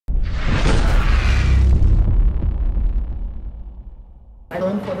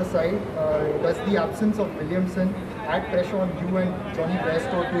concern for the side? Does the absence of Williamson add pressure on you and Johnny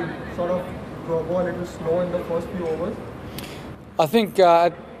Bairstow to sort of go a little slow in the first few overs? I think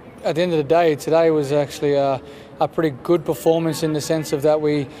at the end of the day, today was actually a pretty good performance in the sense of that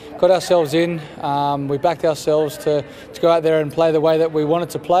we got ourselves in, we backed ourselves to go out there and play the way that we wanted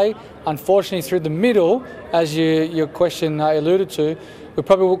to play. Unfortunately, through the middle, as your question alluded to, we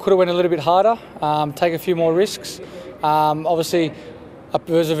probably could have went a little bit harder, take a few more risks. Obviously, it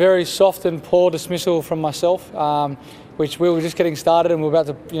was a very soft and poor dismissal from myself, which we were just getting started and we were about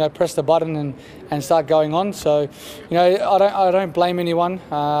to press the button and start going on. So I don't blame anyone.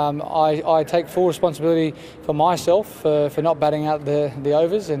 I take full responsibility for myself for not batting out the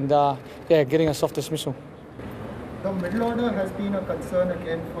overs and getting a soft dismissal. The middle order has been a concern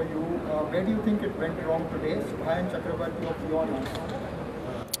again for you. Where do you think it went wrong today? Subhayan Chakrabarti or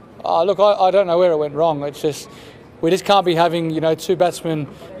Fiona? Look, I don't know where it went wrong. It's just we just can't be having two batsmen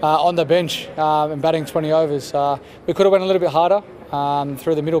on the bench and batting 20 overs. We could have went a little bit harder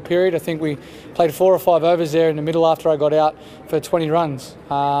through the middle period. I think we played 4 or 5 overs there in the middle after I got out for 20 runs.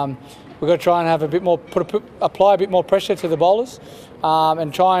 We've got to try and have a bit more, apply a bit more pressure to the bowlers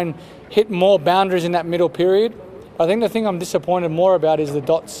and try and hit more boundaries in that middle period. I think the thing I'm disappointed more about is the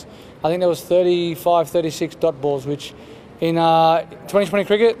dots. I think there was 35, 36 dot balls, which in 2020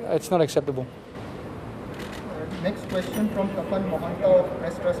 cricket, it's not acceptable. Next question from Tapan Mohanta of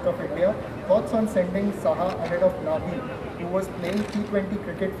Press Trust of India. Thoughts on sending Saha ahead of Nabi, who was playing T20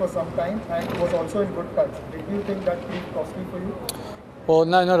 cricket for some time and was also in good touch. Did you think that proved costly for you? Well,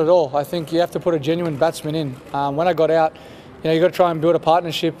 no, not at all. I think you have to put a genuine batsman in. When I got out, you've got to try and build a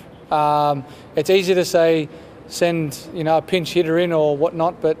partnership. It's easy to say send a pinch hitter in or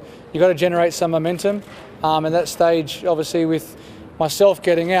whatnot, but you've got to generate some momentum. At that stage, obviously, with myself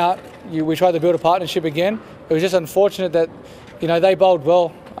getting out, we tried to build a partnership again. It was just unfortunate that they bowled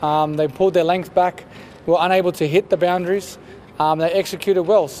well. They pulled their length back, were unable to hit the boundaries. They executed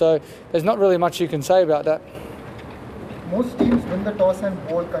well, so there's not really much you can say about that. Most teams win the toss and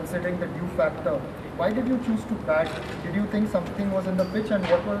bowl considering the dew factor. Why did you choose to bat? Did you think something was in the pitch, and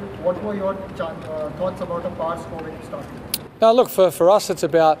what were your thoughts about a power score when you started? Now look, for us it's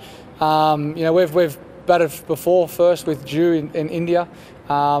about, we've batted before first with Dew in India,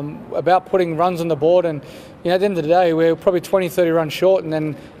 about putting runs on the board, and at the end of the day we're probably 20-30 runs short, and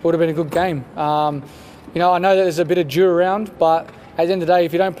then it would have been a good game. I know that there's a bit of Dew around, but at the end of the day,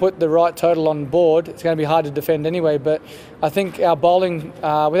 if you don't put the right total on board, it's going to be hard to defend anyway. But I think our bowling, with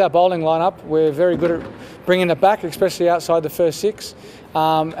our bowling lineup, we're very good at bringing it back, especially outside the first 6.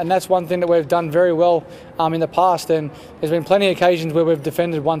 And that's one thing that we've done very well in the past. And there's been plenty of occasions where we've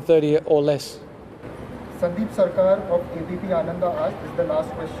defended 130 or less. Sandeep Sarkar of ABP Ananda asked, this is the last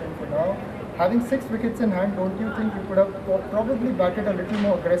question for now. Having 6 wickets in hand, don't you think you could have probably batted a little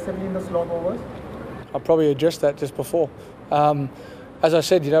more aggressively in the slog overs? I'll probably addressed that just before. As I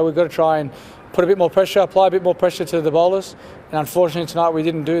said, we've got to try and put a bit more pressure, apply a bit more pressure to the bowlers. And unfortunately tonight we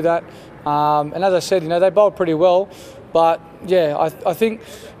didn't do that. And as I said, they bowled pretty well. But yeah, I think,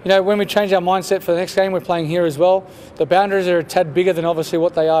 when we change our mindset for the next game, we're playing here as well. The boundaries are a tad bigger than obviously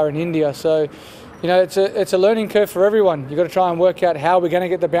what they are in India. So, it's a learning curve for everyone. You've got to try and work out how we're going to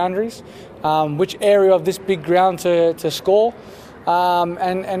get the boundaries, which area of this big ground to score.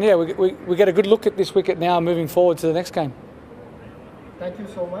 We get a good look at this wicket now moving forward to the next game. Thank you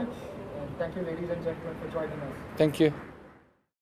so much, and thank you ladies and gentlemen for joining us. Thank you.